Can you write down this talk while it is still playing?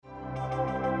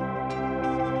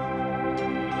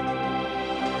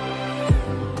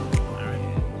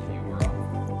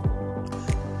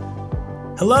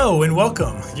Hello and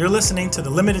welcome. You're listening to the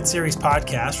limited series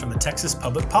podcast from the Texas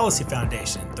Public Policy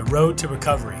Foundation, The Road to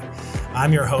Recovery.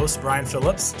 I'm your host, Brian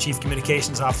Phillips, Chief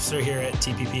Communications Officer here at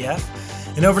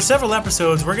TPPF. And over several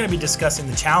episodes, we're going to be discussing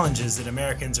the challenges that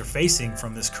Americans are facing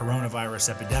from this coronavirus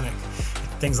epidemic.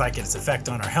 Things like its effect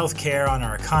on our healthcare, on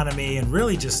our economy, and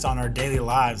really just on our daily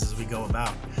lives as we go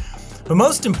about. But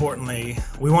most importantly,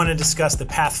 we want to discuss the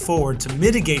path forward to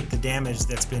mitigate the damage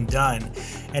that's been done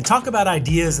and talk about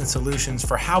ideas and solutions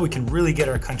for how we can really get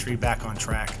our country back on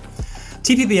track.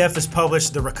 TPPF has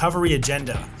published the Recovery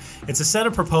Agenda. It's a set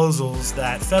of proposals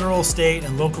that federal, state,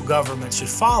 and local governments should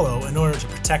follow in order to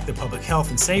protect the public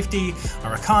health and safety,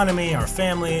 our economy, our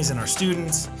families, and our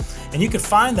students. And you can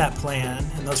find that plan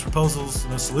and those proposals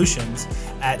and those solutions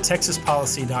at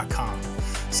texaspolicy.com.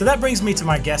 So that brings me to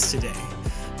my guest today.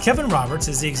 Kevin Roberts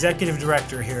is the executive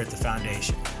director here at the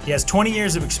foundation. He has 20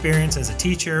 years of experience as a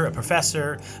teacher, a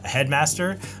professor, a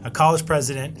headmaster, a college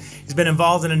president. He's been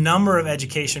involved in a number of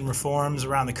education reforms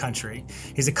around the country.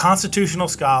 He's a constitutional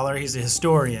scholar, he's a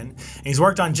historian, and he's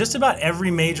worked on just about every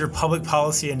major public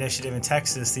policy initiative in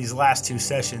Texas these last two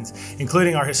sessions,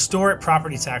 including our historic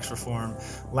property tax reform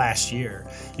last year.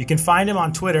 You can find him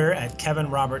on Twitter at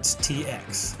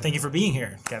KevinRobertsTX. Thank you for being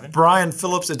here, Kevin. Brian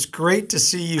Phillips, it's great to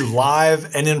see you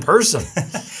live and in person.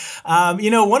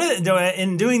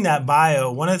 In doing that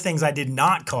bio, one of the things I did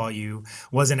not call you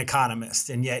was an economist,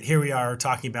 and yet here we are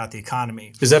talking about the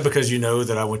economy. Is that because you know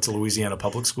that I went to Louisiana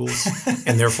public schools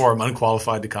and therefore I'm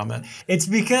unqualified to comment? It's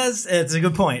a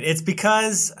good point. It's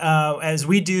because as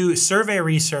we do survey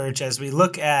research, as we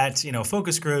look at,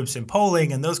 focus groups and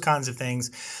polling and those kinds of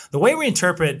things, the way we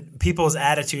interpret people's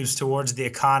attitudes towards the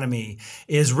economy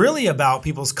is really about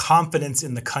people's confidence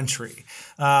in the country.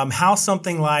 How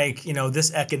something like,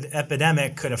 this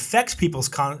epidemic could affect people's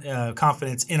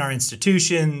confidence in our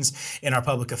institutions, in our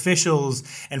public officials,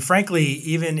 and frankly,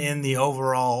 even in the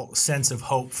overall sense of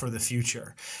hope for the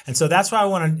future. And so that's what I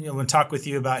want to talk with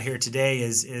you about here today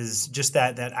is just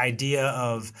that idea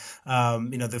of,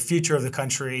 the future of the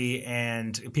country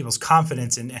and people's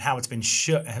confidence and how it's been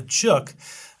shook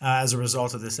as a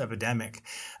result of this epidemic.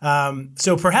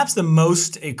 So perhaps the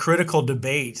most critical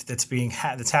debate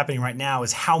that's happening right now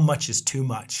is how much is too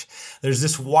much. There's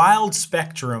this wild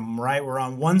spectrum, right? Where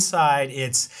on one side,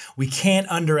 we can't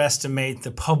underestimate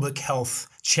the public health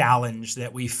challenge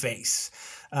that we face.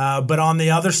 But on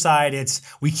the other side,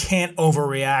 we can't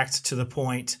overreact to the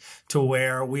point to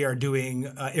where we are doing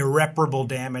irreparable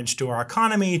damage to our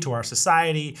economy, to our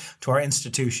society, to our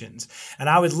institutions. And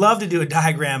I would love to do a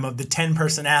diagram of the 10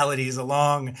 personalities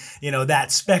along,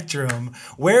 that spectrum.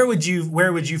 Where would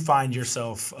you find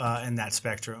yourself in that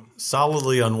spectrum?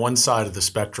 Solidly on one side of the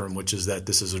spectrum, which is that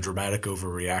this is a dramatic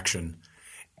overreaction.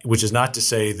 Which is not to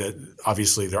say that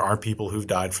obviously there aren't people who've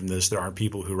died from this. There aren't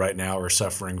people who right now are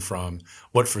suffering from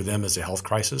what for them is a health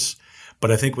crisis. But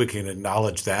I think we can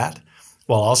acknowledge that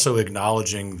while also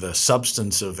acknowledging the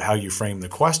substance of how you frame the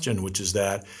question, which is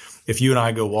that if you and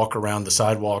I go walk around the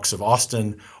sidewalks of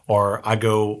Austin or I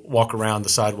go walk around the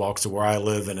sidewalks of where I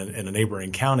live in a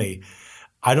neighboring county,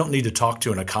 I don't need to talk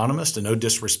to an economist, and no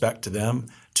disrespect to them,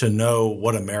 to know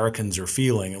what Americans are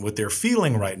feeling. And what they're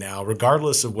feeling right now,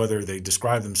 regardless of whether they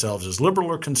describe themselves as liberal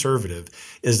or conservative,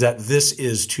 is that this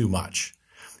is too much.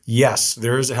 Yes,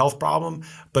 there is a health problem,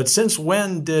 but since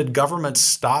when did governments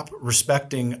stop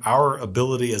respecting our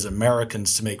ability as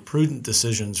Americans to make prudent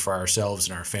decisions for ourselves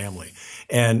and our family?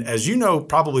 And as you know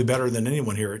probably better than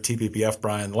anyone here at TPPF,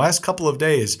 Brian, the last couple of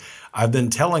days, I've been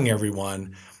telling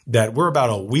everyone that we're about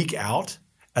a week out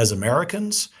as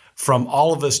Americans from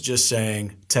all of us just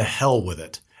saying, to hell with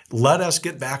it. Let us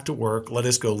get back to work. Let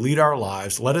us go lead our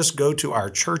lives. Let us go to our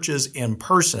churches in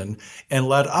person and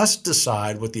let us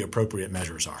decide what the appropriate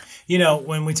measures are.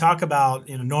 When we talk about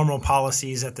normal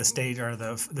policies at the state or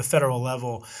the federal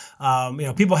level,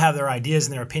 people have their ideas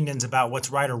and their opinions about what's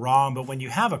right or wrong. But when you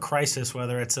have a crisis,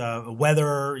 whether it's a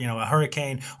weather, a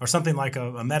hurricane, or something like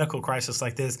a medical crisis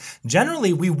like this,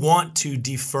 generally we want to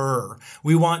defer.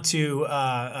 We want to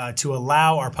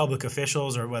allow our public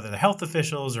officials, or whether they're health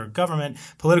officials or government,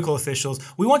 political officials,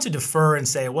 we want to defer and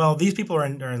say, well, these people are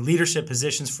in leadership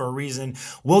positions for a reason.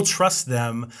 We'll trust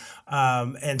them.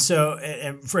 And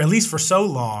for at least for so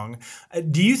long,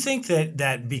 do you think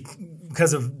that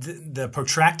because of the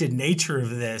protracted nature of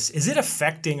this, is it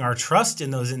affecting our trust in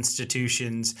those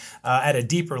institutions at a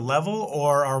deeper level,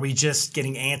 or are we just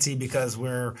getting antsy because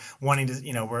we're wanting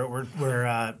to,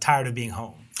 we're tired of being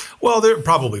home? Well, they're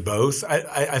probably both.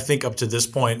 I think up to this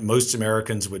point, most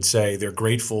Americans would say they're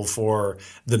grateful for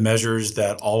the measures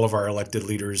that all of our elected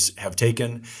leaders have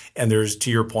taken. And there's,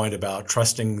 to your point about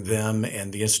trusting them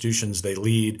and the institutions they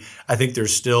lead, I think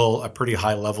there's still a pretty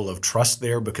high level of trust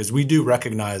there because we do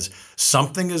recognize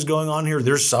something is going on here.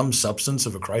 There's some substance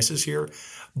of a crisis here.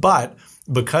 But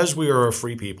because we are a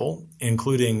free people,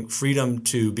 including freedom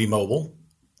to be mobile,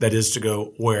 that is to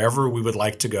go wherever we would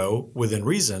like to go within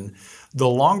reason, the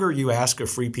longer you ask of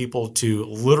free people to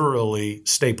literally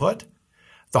stay put,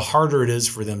 the harder it is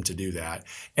for them to do that.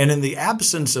 And in the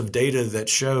absence of data that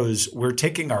shows we're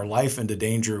taking our life into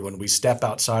danger when we step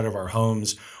outside of our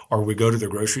homes or we go to the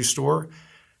grocery store,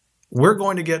 we're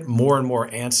going to get more and more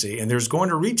antsy, and there's going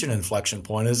to reach an inflection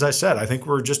point. As I said, I think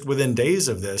we're just within days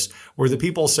of this, where the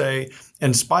people say,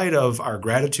 in spite of our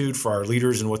gratitude for our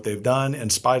leaders and what they've done, in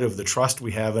spite of the trust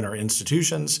we have in our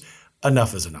institutions,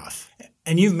 enough is enough.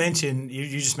 And you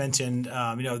just mentioned,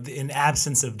 in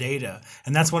absence of data.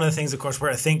 And that's one of the things, of course,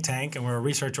 we're a think tank and we're a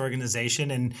research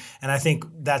organization. And I think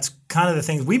that's kind of the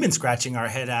things we've been scratching our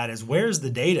head at is where's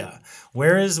the data?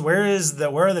 Where are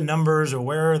the numbers, or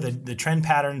where are the trend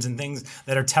patterns and things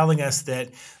that are telling us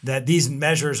that these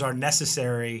measures are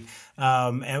necessary?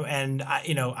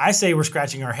 I say we're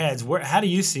scratching our heads. How do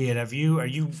you see it?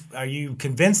 Are you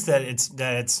convinced that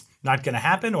it's not going to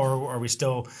happen, or are we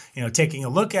still, taking a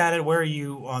look at it? Where are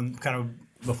you on kind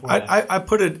of before that?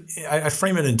 I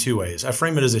frame it in two ways. I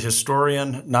frame it as a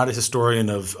historian, not a historian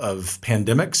of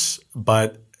pandemics,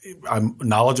 but I'm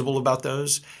knowledgeable about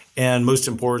those. And most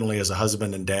importantly, as a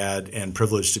husband and dad and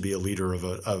privileged to be a leader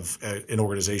of an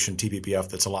organization, TPPF,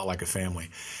 that's a lot like a family.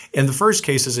 In the first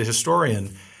case, as a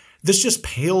historian, this just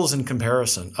pales in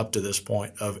comparison up to this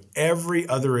point of every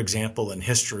other example in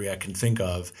history I can think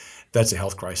of that's a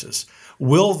health crisis.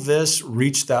 Will this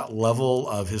reach that level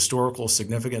of historical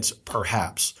significance?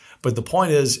 Perhaps. But the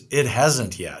point is, it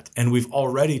hasn't yet. And we've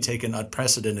already taken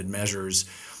unprecedented measures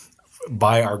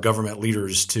by our government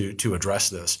leaders to address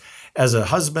this. As a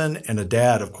husband and a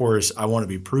dad, of course, I want to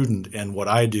be prudent in what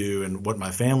I do and what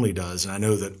my family does. And I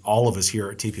know that all of us here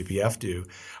at TPPF do.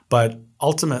 But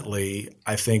ultimately,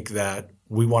 I think that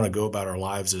we want to go about our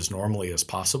lives as normally as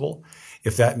possible.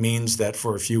 If that means that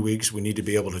for a few weeks we need to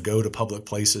be able to go to public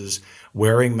places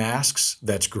wearing masks,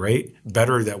 that's great.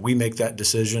 Better that we make that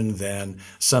decision than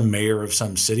some mayor of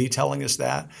some city telling us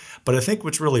that. But I think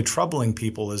what's really troubling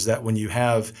people is that when you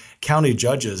have county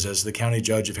judges, as the county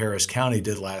judge of Harris County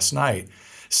did last night,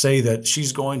 say that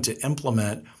she's going to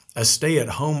implement a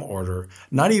stay-at-home order,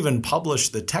 not even publish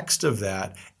the text of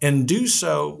that, and do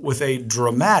so with a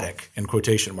dramatic, in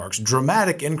quotation marks,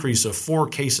 dramatic increase of 4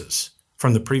 cases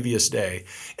from the previous day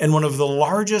in one of the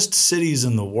largest cities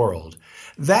in the world.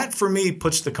 That, for me,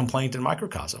 puts the complaint in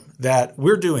microcosm, that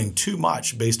we're doing too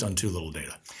much based on too little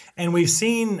data. And we've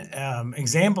seen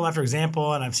example after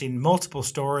example, and I've seen multiple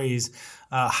stories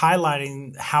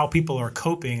highlighting how people are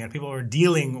coping and people are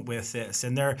dealing with this.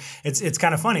 And it's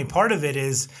kind of funny. Part of it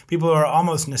is people are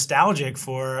almost nostalgic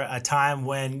for a time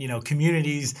when,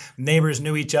 communities, neighbors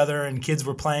knew each other and kids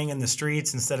were playing in the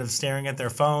streets instead of staring at their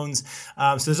phones.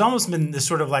 So there's almost been this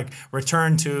sort of like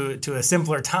return to a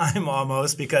simpler time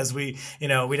almost, because we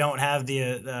don't have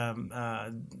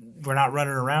we're not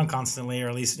running around constantly, or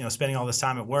at least spending all this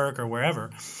time at work or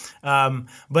wherever.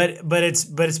 But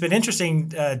it's been interesting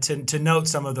to note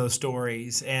some of those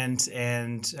stories and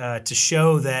to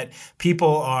show that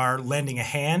people are lending a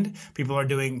hand, people are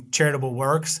doing charitable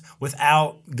works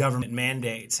without government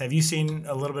mandates. Have you seen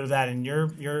a little bit of that in your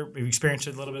have you experienced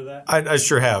a little bit of that? I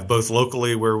sure have, both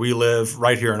locally where we live,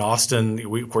 right here in Austin.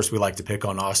 We like to pick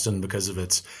on Austin because of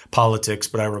its politics,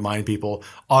 but I remind people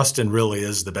Austin really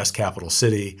is the best capital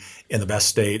city in the best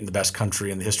state in the best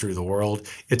country in the history of the world.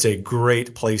 It's a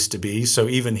great place to be. So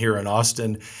even here in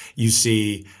Austin, you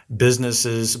see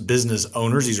businesses, business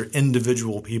owners, these are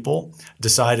individual people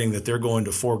deciding that they're going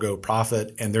to forego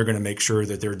profit and they're going to make sure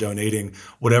that they're donating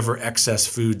whatever excess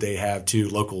food they have to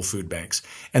local food banks.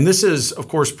 And this is, of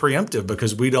course, preemptive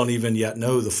because we don't even yet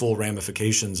know the full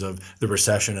ramifications of the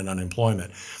recession and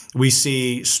unemployment. We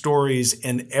see stories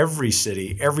in every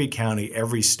city, every county,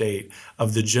 every state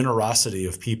of the generosity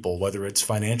of people, whether it's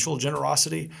financial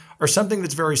generosity or something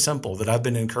that's very simple that I've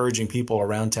been encouraging people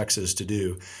around Texas to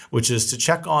do, which is to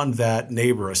check on that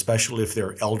neighbor, especially if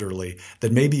they're elderly,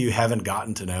 that maybe you haven't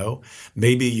gotten to know,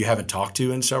 maybe you haven't talked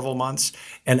to in several months,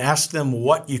 and ask them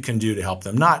what you can do to help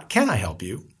them. Not, can I help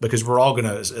you? Because we're all going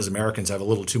to, as Americans, have a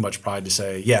little too much pride to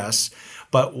say yes.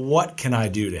 but what can I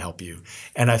do to help you?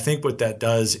 And I think what that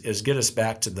does is get us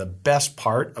back to the best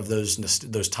part of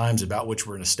those times about which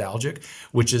we're nostalgic,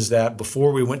 which is that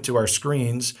before we went to our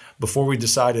screens, before we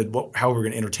decided how we were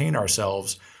going to entertain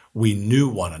ourselves, we knew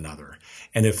one another.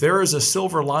 And if there is a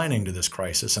silver lining to this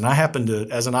crisis, and I happen to,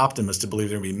 as an optimist, to believe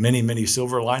there will be many, many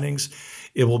silver linings,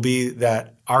 it will be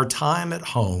that our time at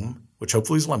home, which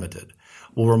hopefully is limited,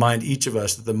 will remind each of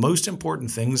us that the most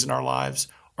important things in our lives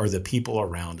are the people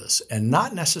around us, and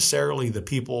not necessarily the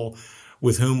people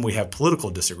with whom we have political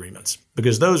disagreements,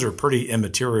 because those are pretty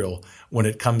immaterial when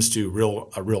it comes to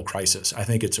a real crisis. I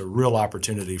think it's a real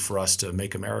opportunity for us to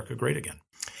make America great again.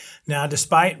 Now,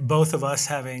 despite both of us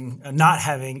not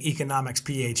having economics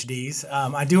PhDs,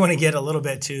 I do want to get a little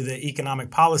bit to the economic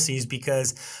policies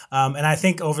because, and I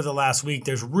think over the last week,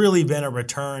 there's really been a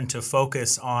return to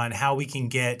focus on how we can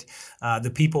get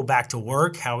the people back to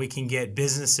work, how we can get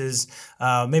businesses,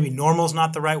 maybe normal is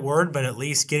not the right word, but at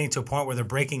least getting to a point where they're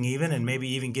breaking even and maybe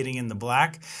even getting in the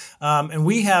black. And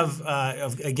we have,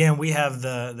 we have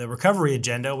the recovery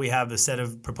agenda. We have the set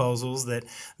of proposals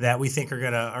that we think are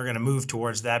gonna move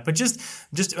towards that. But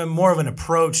just more of an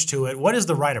approach to it. What is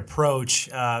the right approach?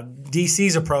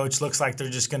 DC's approach looks like they're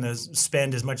just going to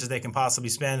spend as much as they can possibly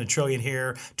spend, $1 trillion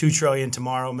here, $2 trillion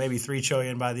tomorrow, maybe $3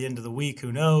 trillion by the end of the week,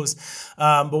 who knows?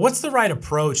 But what's the right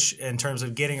approach in terms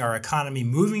of getting our economy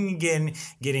moving again,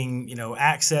 getting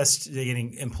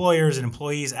getting employers and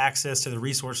employees access to the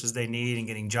resources they need and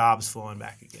getting jobs flowing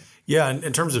back again? Yeah,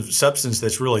 in terms of substance,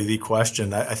 that's really the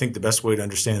question. I think the best way to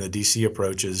understand the DC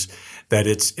approach is that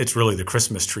it's really the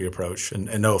Christmas tree approach, and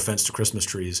no offense to Christmas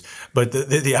trees, but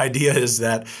the idea is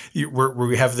that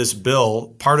we have this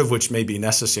bill, part of which may be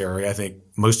necessary. I think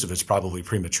most of it's probably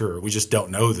premature. We just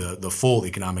don't know the full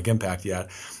economic impact yet.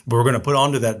 But we're going to put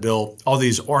onto that bill all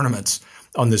these ornaments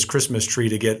on this Christmas tree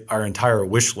to get our entire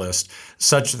wish list,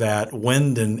 such that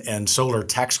wind and solar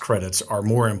tax credits are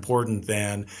more important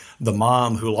than the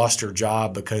mom who lost her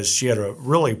job because she had a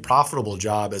really profitable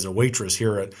job as a waitress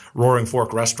here at Roaring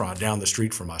Fork Restaurant down the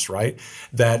street from us, right?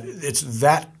 That it's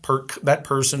that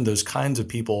person, those kinds of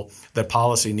people that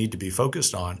policy need to be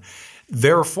focused on.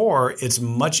 Therefore, it's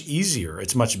much easier,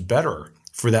 it's much better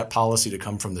for that policy to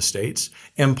come from the states,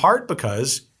 in part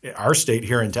because our state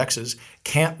here in Texas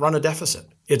can't run a deficit.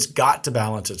 It's got to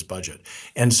balance its budget.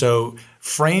 And so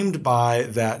framed by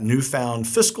that newfound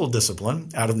fiscal discipline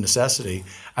out of necessity,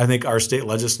 I think our state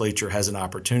legislature has an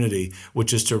opportunity,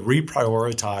 which is to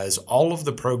reprioritize all of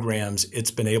the programs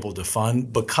it's been able to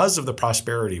fund because of the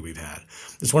prosperity we've had.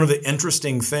 It's one of the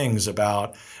interesting things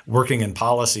about working in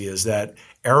policy is that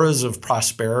eras of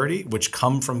prosperity, which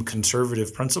come from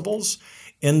conservative principles,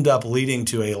 end up leading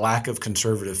to a lack of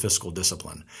conservative fiscal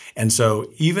discipline. And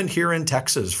so even here in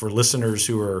Texas, for listeners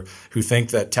who think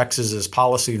that Texas is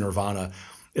policy nirvana,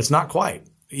 it's not quite.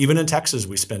 Even in Texas,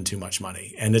 we spend too much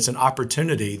money. And it's an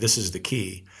opportunity, this is the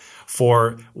key,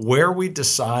 for where we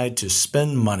decide to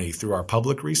spend money through our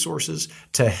public resources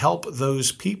to help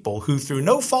those people who, through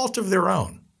no fault of their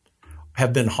own,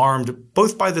 have been harmed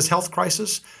both by this health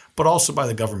crisis, but also by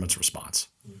the government's response.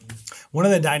 One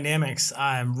of the dynamics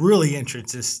I'm really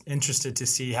interested to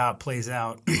see how it plays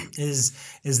out is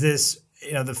this.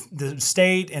 The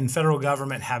state and federal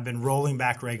government have been rolling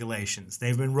back regulations.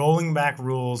 They've been rolling back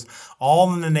rules,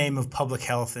 all in the name of public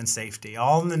health and safety,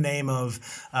 all in the name of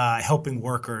helping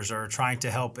workers or trying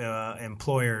to help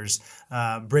employers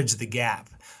bridge the gap.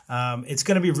 It's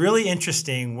going to be really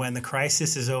interesting when the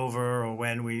crisis is over or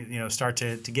when we start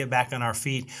to get back on our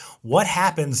feet. What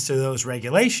happens to those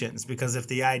regulations? Because if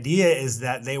the idea is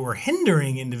that they were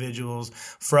hindering individuals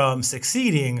from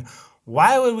succeeding,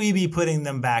 why would we be putting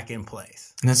them back in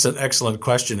place? And that's an excellent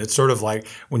question. It's sort of like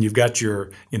when you've got your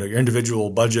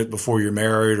individual budget before you're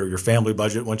married or your family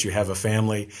budget once you have a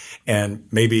family, and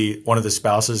maybe one of the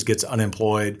spouses gets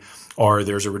unemployed or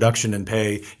there's a reduction in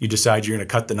pay, you decide you're going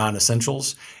to cut the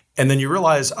non-essentials. And then you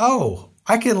realize,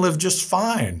 I can live just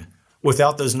fine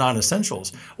without those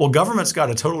non-essentials. Well, government's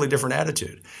got a totally different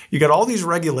attitude. You got all these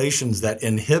regulations that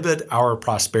inhibit our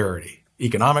prosperity.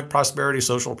 Economic prosperity,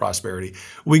 social prosperity.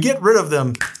 We get rid of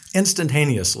them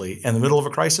instantaneously in the middle of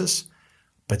a crisis,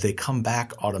 but they come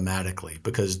back automatically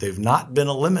because they've not been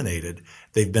eliminated,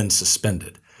 they've been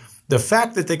suspended. The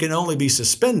fact that they can only be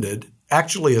suspended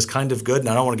actually is kind of good, and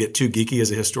I don't want to get too geeky as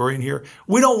a historian here.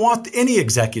 We don't want any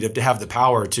executive to have the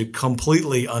power to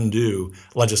completely undo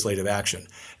legislative action.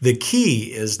 The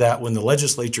key is that when the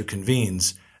legislature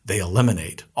convenes, they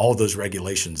eliminate all of those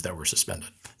regulations that were suspended.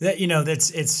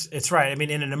 It's right. I mean,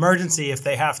 in an emergency, if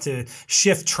they have to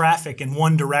shift traffic in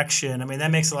one direction, I mean, that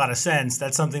makes a lot of sense.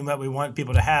 That's something that we want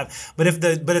people to have. But if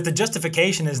the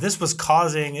justification is this was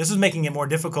making it more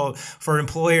difficult for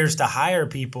employers to hire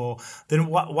people, then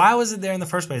why was it there in the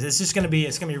first place? It's going to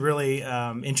be really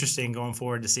interesting going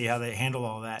forward to see how they handle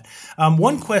all that.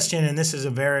 One question, and this is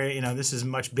this is a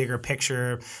much bigger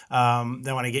picture that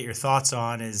I want to get your thoughts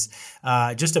on, is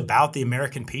just about the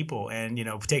American people, and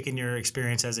taking your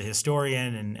experience as a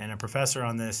historian and a professor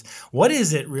on this. What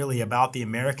is it really about the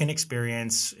American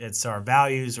experience, it's our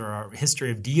values or our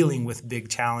history of dealing with big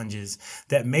challenges,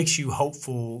 that makes you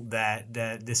hopeful that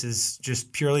this is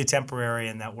just purely temporary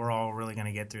and that we're all really going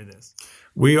to get through this?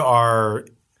 We are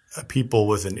a people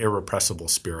with an irrepressible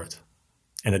spirit.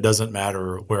 And it doesn't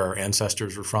matter where our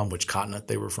ancestors were from, which continent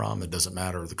they were from. It doesn't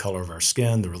matter the color of our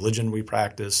skin, the religion we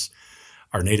practice,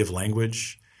 our native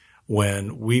language.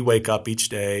 When we wake up each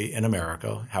day in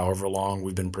America, however long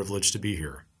we've been privileged to be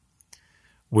here,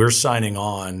 we're signing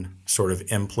on sort of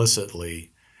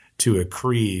implicitly to a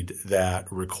creed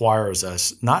that requires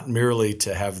us not merely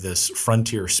to have this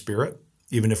frontier spirit,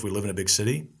 even if we live in a big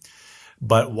city,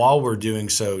 but while we're doing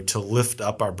so, to lift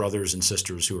up our brothers and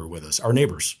sisters who are with us, our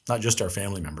neighbors, not just our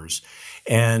family members.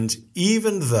 And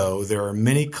even though there are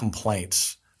many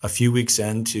complaints a few weeks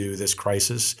into this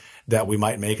crisis that we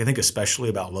might make, I think especially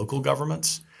about local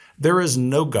governments, there is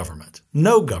no government,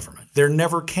 there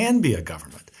never can be a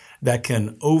government that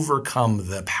can overcome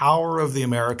the power of the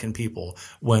American people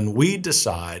when we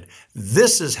decide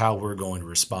this is how we're going to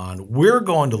respond. We're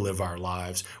going to live our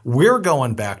lives. We're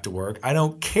going back to work. I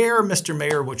don't care, Mr.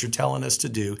 Mayor, what you're telling us to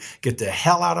do. Get the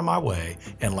hell out of my way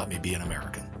and let me be an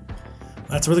American.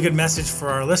 That's a really good message for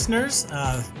our listeners.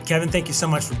 Kevin, thank you so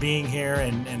much for being here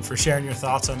and for sharing your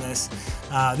thoughts on this.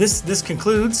 This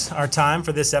concludes our time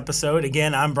for this episode.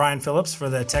 Again, I'm Brian Phillips for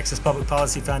the Texas Public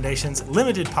Policy Foundation's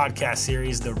limited podcast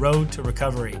series, The Road to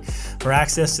Recovery. For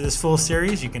access to this full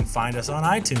series, you can find us on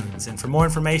iTunes. And for more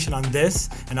information on this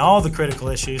and all the critical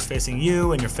issues facing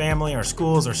you and your family, our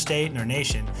schools, our state, and our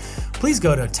nation, please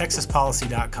go to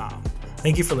texaspolicy.com.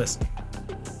 Thank you for listening.